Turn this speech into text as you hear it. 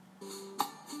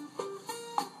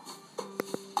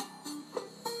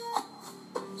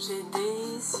J'ai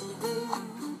décidé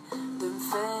de me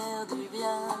faire du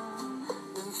bien,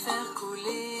 de me faire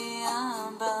couler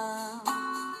un bain,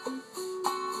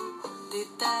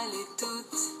 d'étaler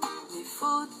toutes les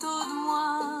photos de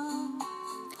moi,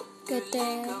 Good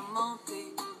day.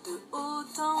 commenter de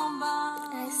haut en bas.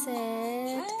 I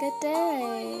said good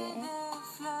day.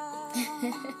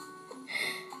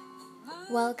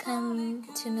 Welcome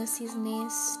to Nussi's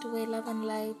Nest, where love and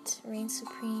light reign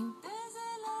supreme.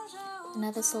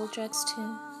 Another Soul Drugs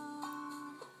tune.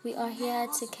 We are here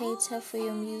to cater for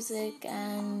your music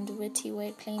and witty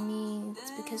wordplay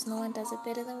needs because no one does it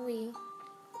better than we.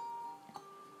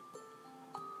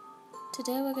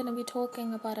 Today we're going to be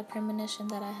talking about a premonition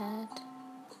that I had.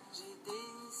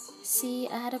 See,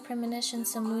 I had a premonition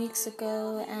some weeks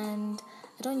ago, and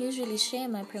I don't usually share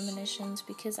my premonitions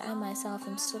because I myself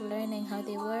am still learning how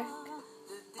they work.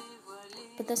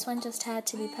 But this one just had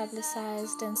to be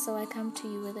publicized, and so I come to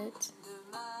you with it.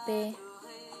 Bare,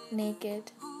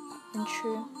 naked, and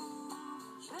true.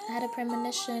 I had a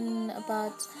premonition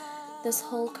about this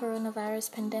whole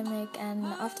coronavirus pandemic, and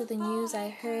after the news I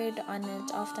heard on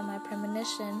it after my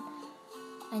premonition,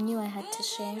 I knew I had to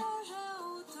share.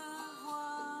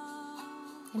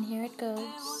 And here it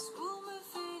goes.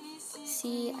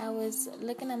 See, I was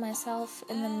looking at myself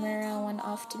in the mirror one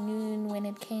afternoon when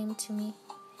it came to me.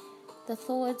 The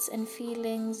thoughts and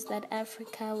feelings that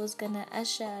Africa was gonna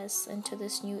usher us into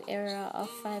this new era of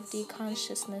 5D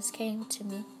consciousness came to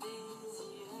me.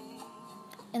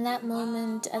 In that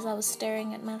moment, as I was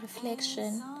staring at my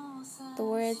reflection, the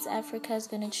words Africa is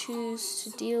gonna choose to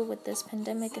deal with this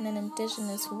pandemic in an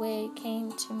indigenous way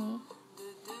came to me.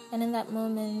 And in that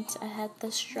moment, I had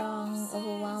the strong,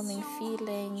 overwhelming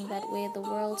feeling that where the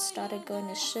world started going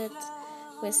to shit,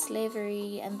 where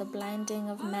slavery and the blinding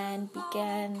of man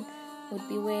began, would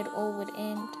be where it all would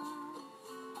end.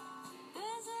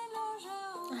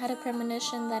 I had a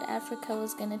premonition that Africa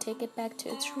was going to take it back to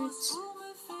its roots,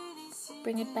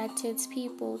 bring it back to its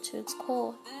people, to its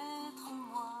core,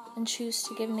 and choose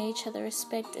to give nature the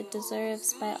respect it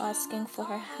deserves by asking for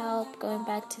her help, going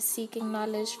back to seeking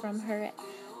knowledge from her,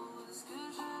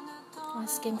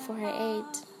 asking for her aid.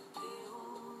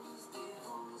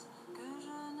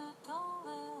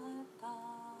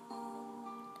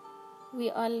 We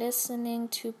are listening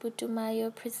to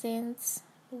Putumayo presents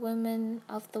Women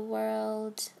of the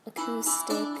World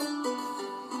Acoustic.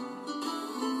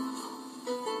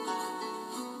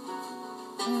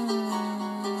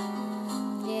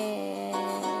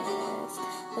 Yes,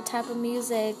 the type of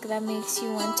music that makes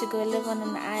you want to go live on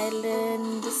an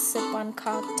island, sip on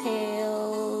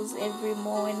cocktails every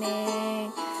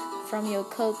morning from your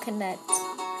coconut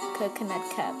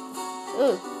cup.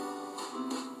 Ooh.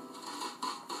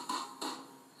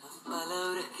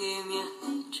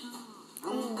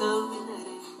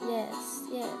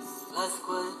 Yes. Las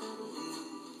guardaré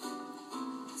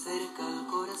cerca al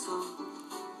corazón.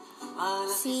 A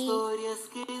las historias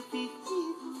que he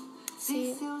vivido,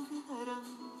 sí se olvidarán.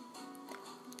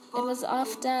 It was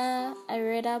after I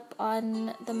read up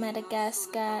on the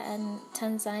Madagascar and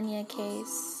Tanzania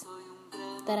case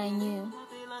that I knew.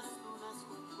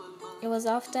 It was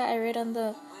after I read on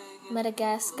the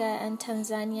Madagascar and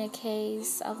Tanzania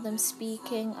case of them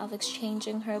speaking of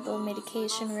exchanging herbal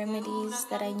medication remedies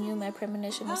that I knew my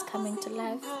premonition was coming to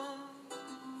life.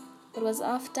 It was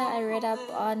after I read up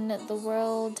on the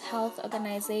World Health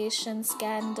Organization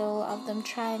scandal of them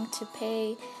trying to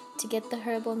pay to get the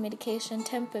herbal medication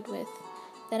tampered with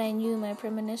that I knew my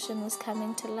premonition was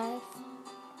coming to life.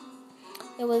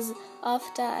 It was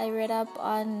after I read up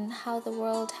on how the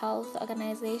World Health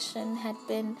Organization had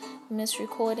been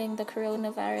misrecording the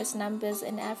coronavirus numbers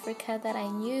in Africa that I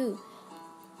knew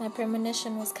my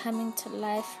premonition was coming to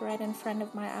life right in front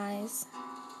of my eyes.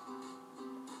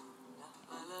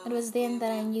 It was then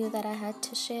that I knew that I had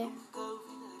to share.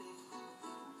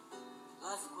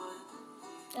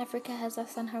 Africa has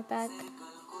us on her back,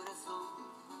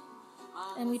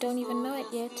 and we don't even know it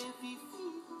yet.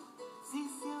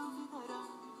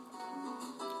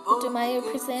 Putumayo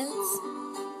presents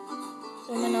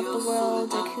Women of the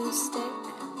World Acoustic.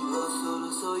 Yo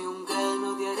solo soy un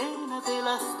grano de arena de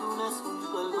las dunas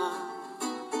junto al mar.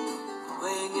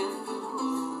 En el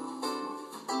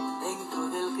dentro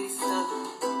del cristal.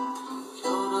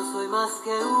 Yo no soy más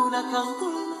que una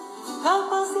candela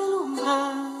capaz de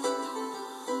alumbrar.